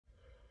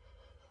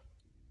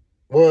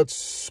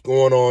What's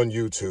going on,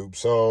 YouTube?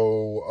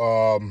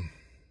 So,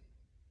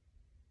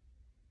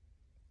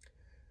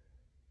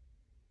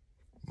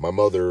 my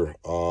mother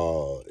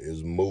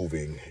is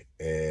moving,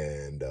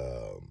 and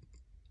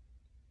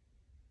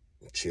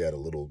she had a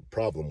little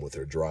problem with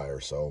her dryer.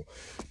 So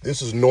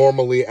this is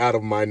normally out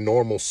of my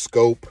normal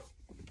scope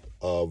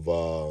of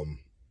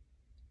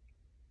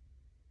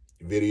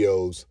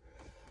videos.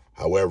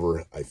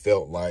 However, I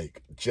felt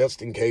like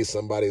just in case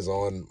somebody's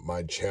on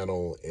my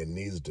channel and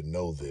needs to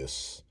know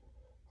this,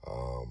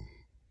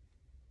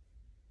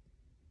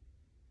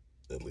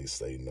 at least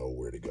they know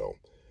where to go.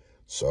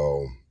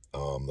 So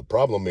the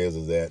problem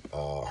is that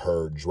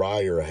her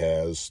dryer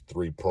has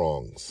 3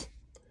 prongs,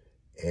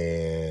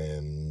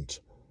 and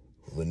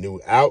the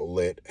new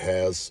outlet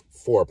has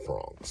 4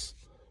 prongs.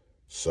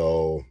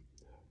 So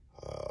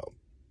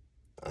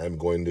I'm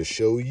going to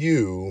show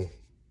you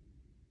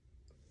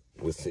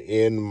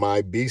within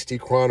my Beastie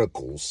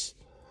Chronicles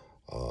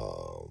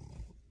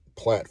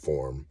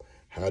platform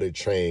how to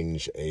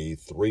change a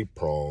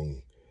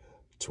 3-prong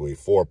to a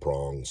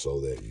 4-prong so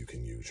that you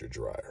can use your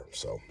dryer.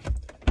 So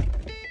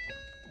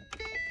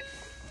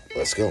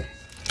let's go. All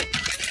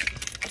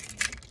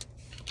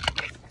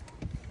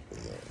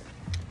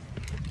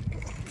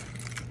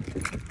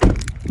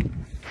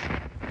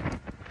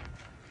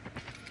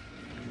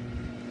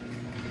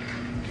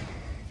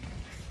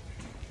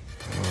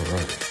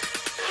right.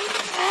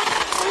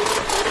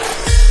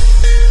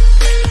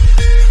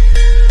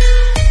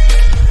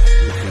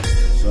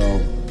 So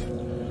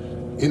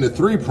in the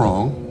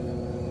 3-prong,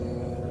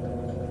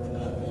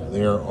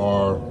 there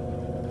are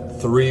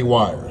 3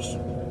 wires,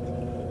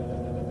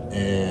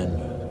 and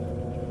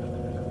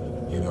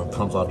it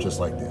comes off just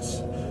like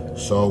this.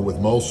 So with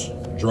most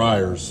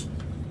dryers,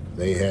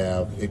 they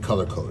have it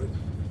color coded.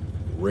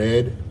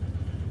 Red,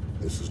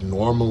 this is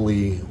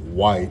normally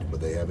white,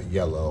 but they have it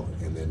yellow,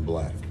 and then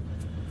black.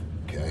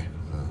 Okay,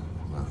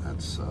 well,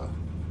 that's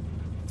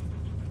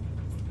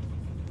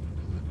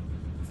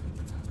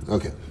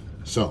okay.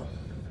 So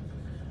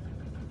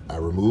I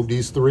removed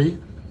these 3.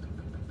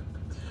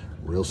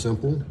 Real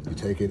simple. You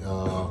take it,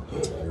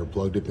 you're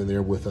plugged up in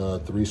there with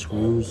 3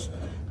 screws,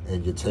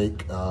 and you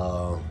take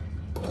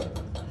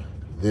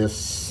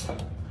this,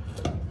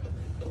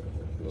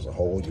 there's a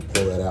hole, you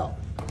pull that out.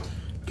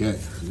 Okay,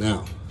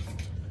 now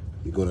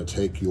you're going to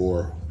take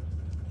your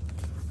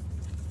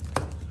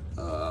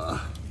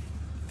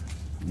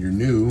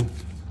new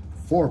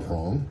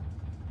 4-prong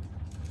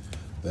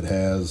that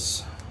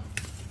has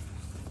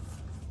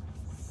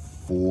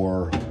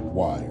 4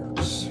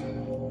 wires.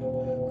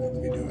 Let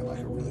me do it like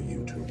a real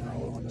YouTuber.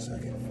 Hold on a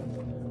second.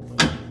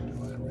 Do it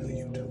like a real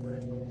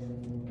YouTuber.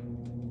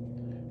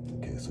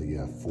 Okay, so you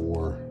have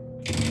 4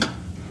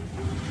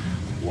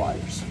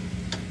 wires.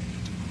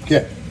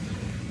 Okay,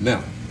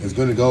 now it's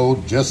going to go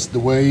just the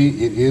way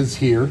it is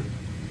here,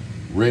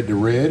 red to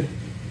red,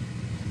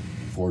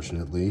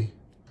 fortunately,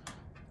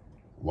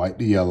 white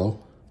to yellow,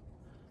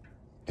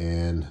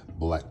 and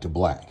black to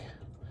black.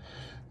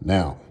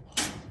 Now,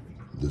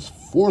 this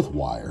 4th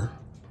wire,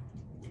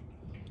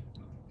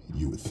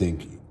 you would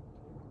think,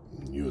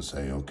 you would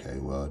say, okay,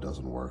 well, it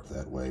doesn't work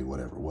that way,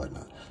 whatever,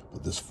 whatnot.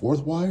 But this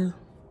 4th wire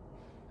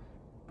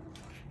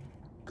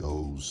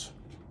goes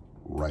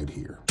right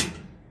here.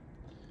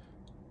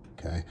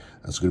 Okay,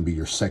 that's going to be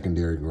your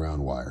secondary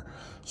ground wire.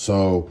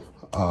 So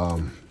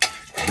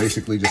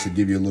basically, just to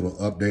give you a little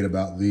update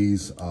about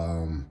these,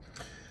 the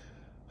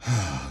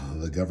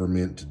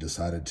government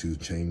decided to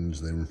change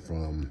them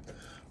from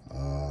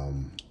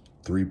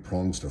 3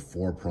 prongs to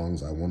 4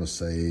 prongs. I want to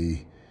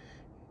say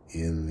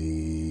in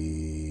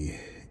the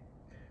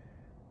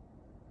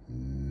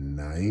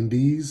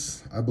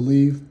 90s, I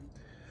believe.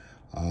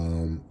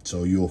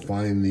 So you'll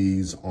find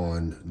these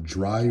on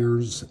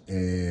dryers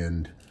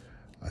and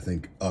I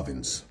think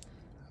ovens.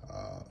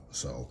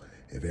 So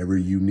if ever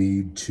you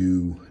need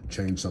to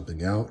change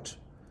something out,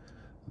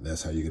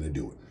 that's how you're going to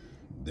do it.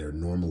 They're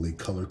normally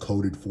color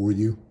coded for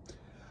you.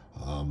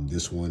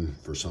 This one,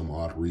 for some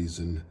odd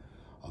reason,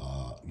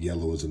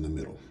 yellow is in the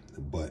middle.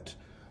 But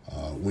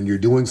when you're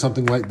doing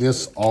something like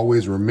this,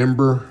 always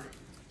remember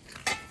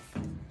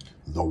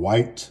the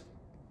white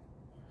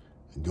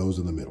goes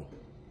in the middle.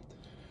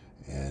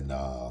 And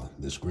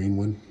this green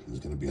one is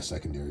going to be a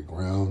secondary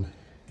ground,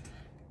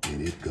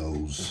 and it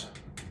goes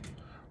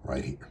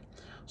right here.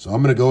 So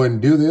I'm going to go ahead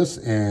and do this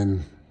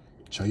and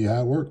show you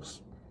how it works.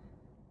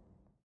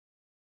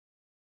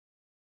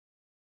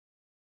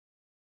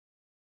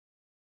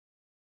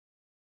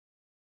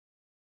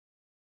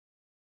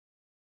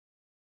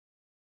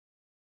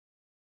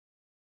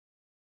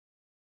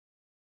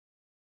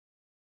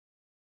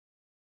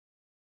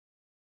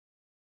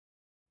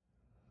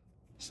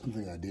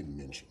 Something I didn't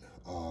mention.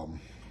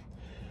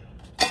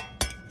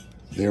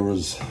 There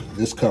was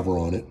this cover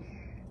on it,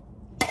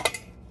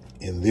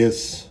 and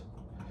this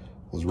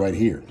was right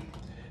here.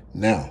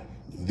 Now,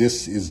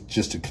 this is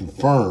just to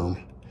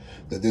confirm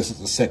that this is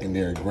a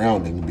secondary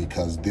grounding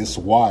because this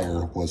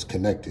wire was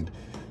connected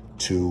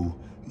to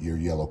your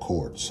yellow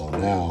cord. So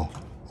now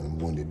what I'm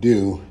going to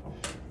do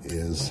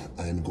is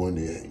I'm going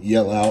to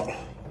yell out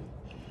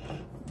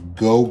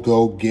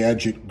go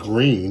gadget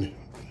green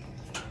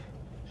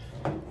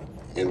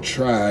and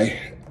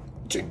try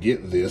to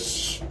get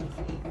this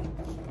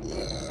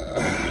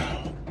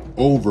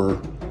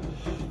over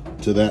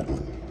to that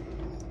one.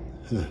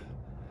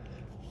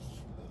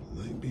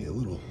 Might be a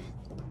little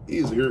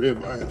easier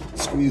if I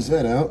squeeze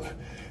that out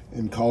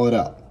and call it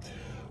out.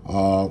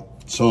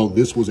 So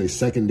this was a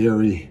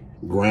secondary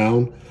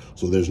ground,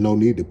 so there's no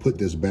need to put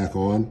this back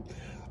on.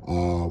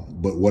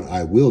 But what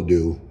I will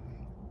do,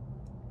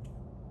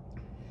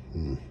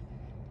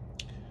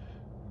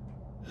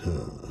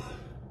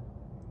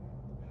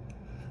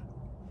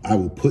 I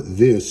will put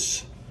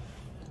this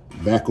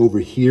back over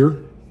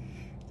here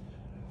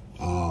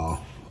on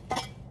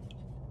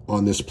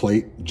this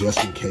plate,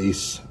 just in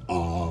case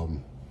my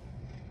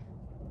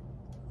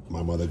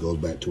mother goes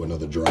back to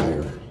another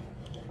dryer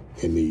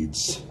and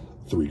needs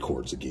 3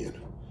 cords again.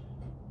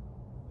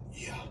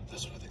 Yeah,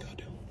 that's what I think I'll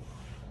do.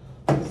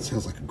 That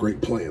sounds like a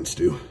great plan,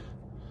 Stu.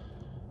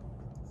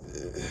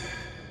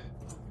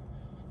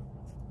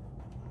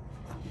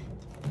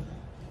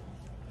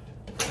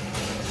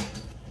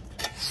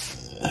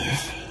 I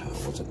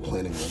wasn't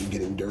planning on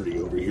getting dirty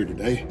over here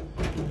today,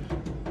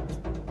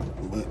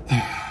 but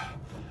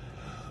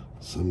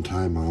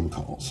sometime Mom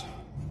calls.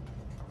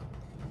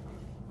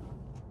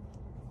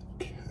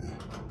 Okay.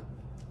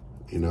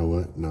 You know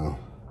what? No.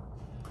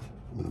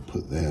 I'm gonna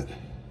put that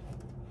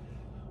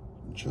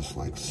just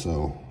like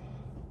so.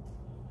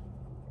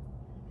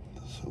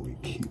 So we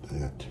keep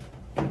that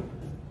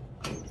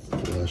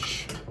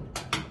flush.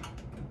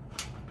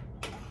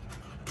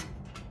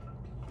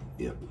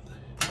 Yep.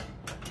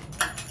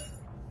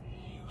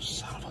 You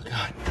son of a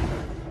gun.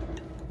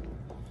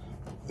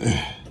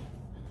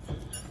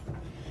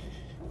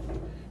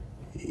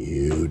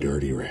 You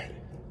dirty rat.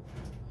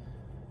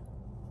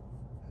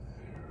 All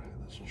right,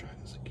 let's try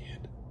this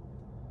again.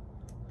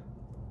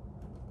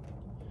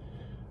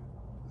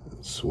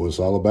 That's what it's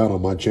all about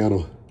on my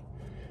channel.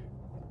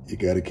 You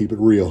got to keep it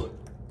real.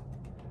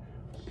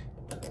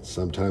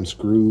 Sometimes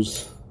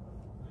screws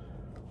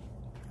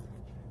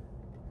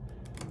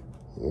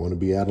want to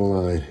be out of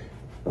line,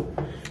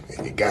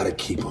 and you got to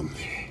keep them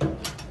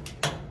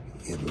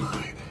in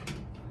line.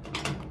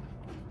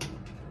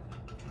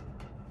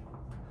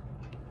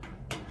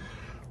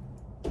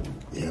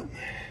 Yep.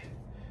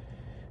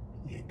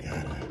 You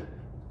got to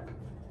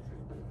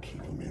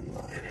keep them in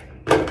line.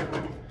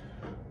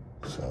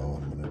 So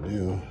what I'm going to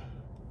do,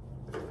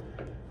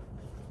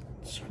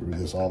 screw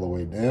this all the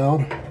way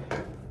down.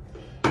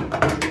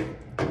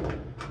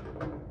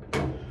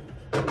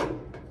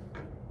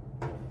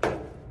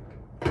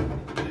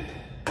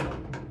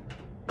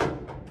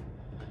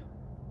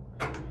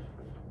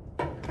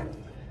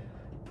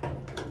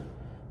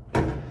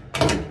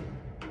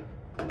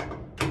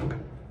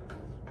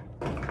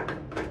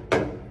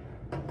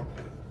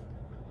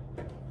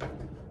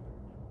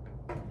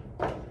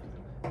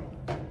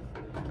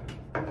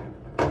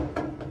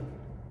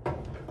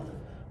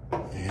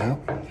 Yep.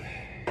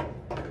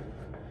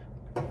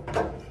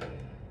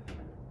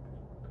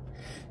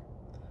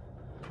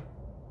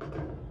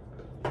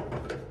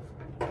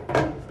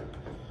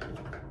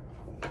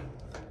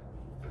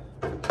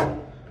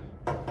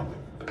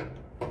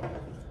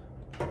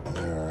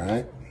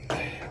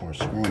 We're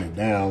screwing it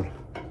down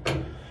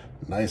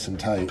nice and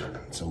tight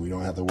so we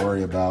don't have to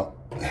worry about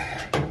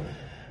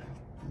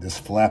this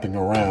flapping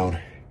around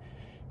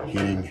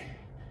hitting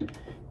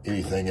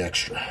anything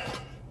extra.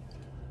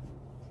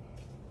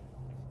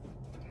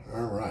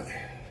 All right.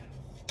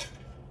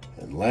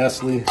 And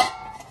lastly,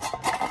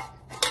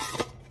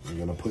 we're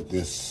gonna put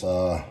this,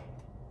 put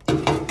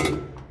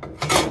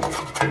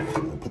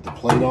the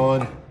plate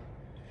on,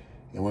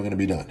 and we're gonna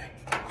be done.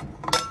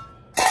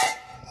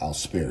 I'll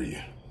spare you.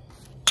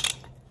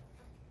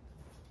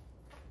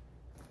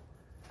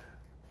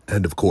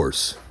 And of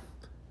course,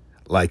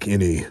 like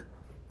any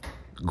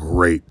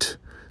great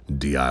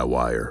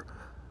DIYer,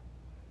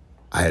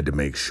 I had to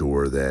make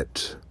sure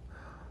that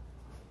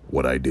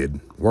what I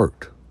did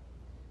worked.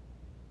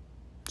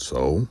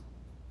 So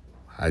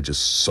I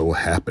just so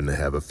happened to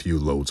have a few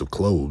loads of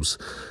clothes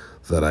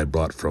that I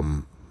brought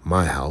from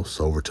my house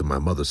over to my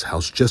mother's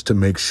house just to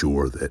make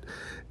sure that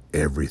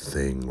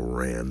everything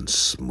ran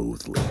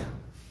smoothly.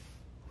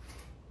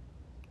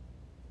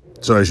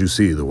 So as you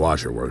see, the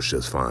washer works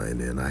just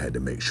fine, and I had to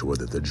make sure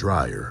that the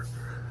dryer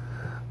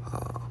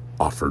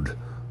offered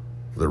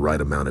the right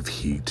amount of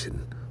heat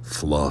and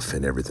fluff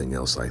and everything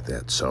else like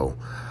that. So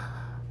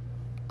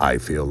I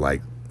feel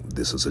like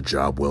this is a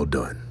job well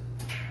done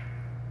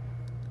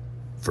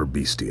for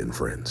Beastie and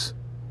Friends.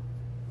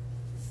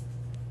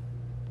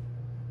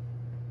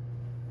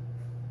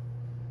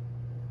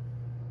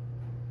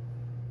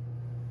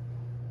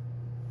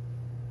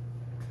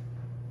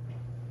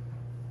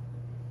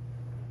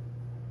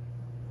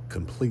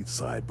 Complete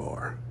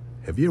sidebar.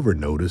 Have you ever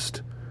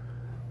noticed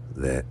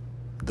that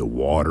the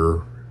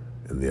water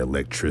and the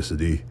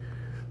electricity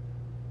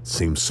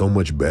seems so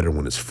much better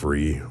when it's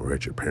free or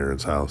at your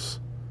parents'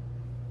 house?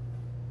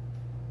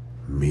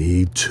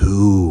 Me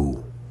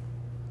too.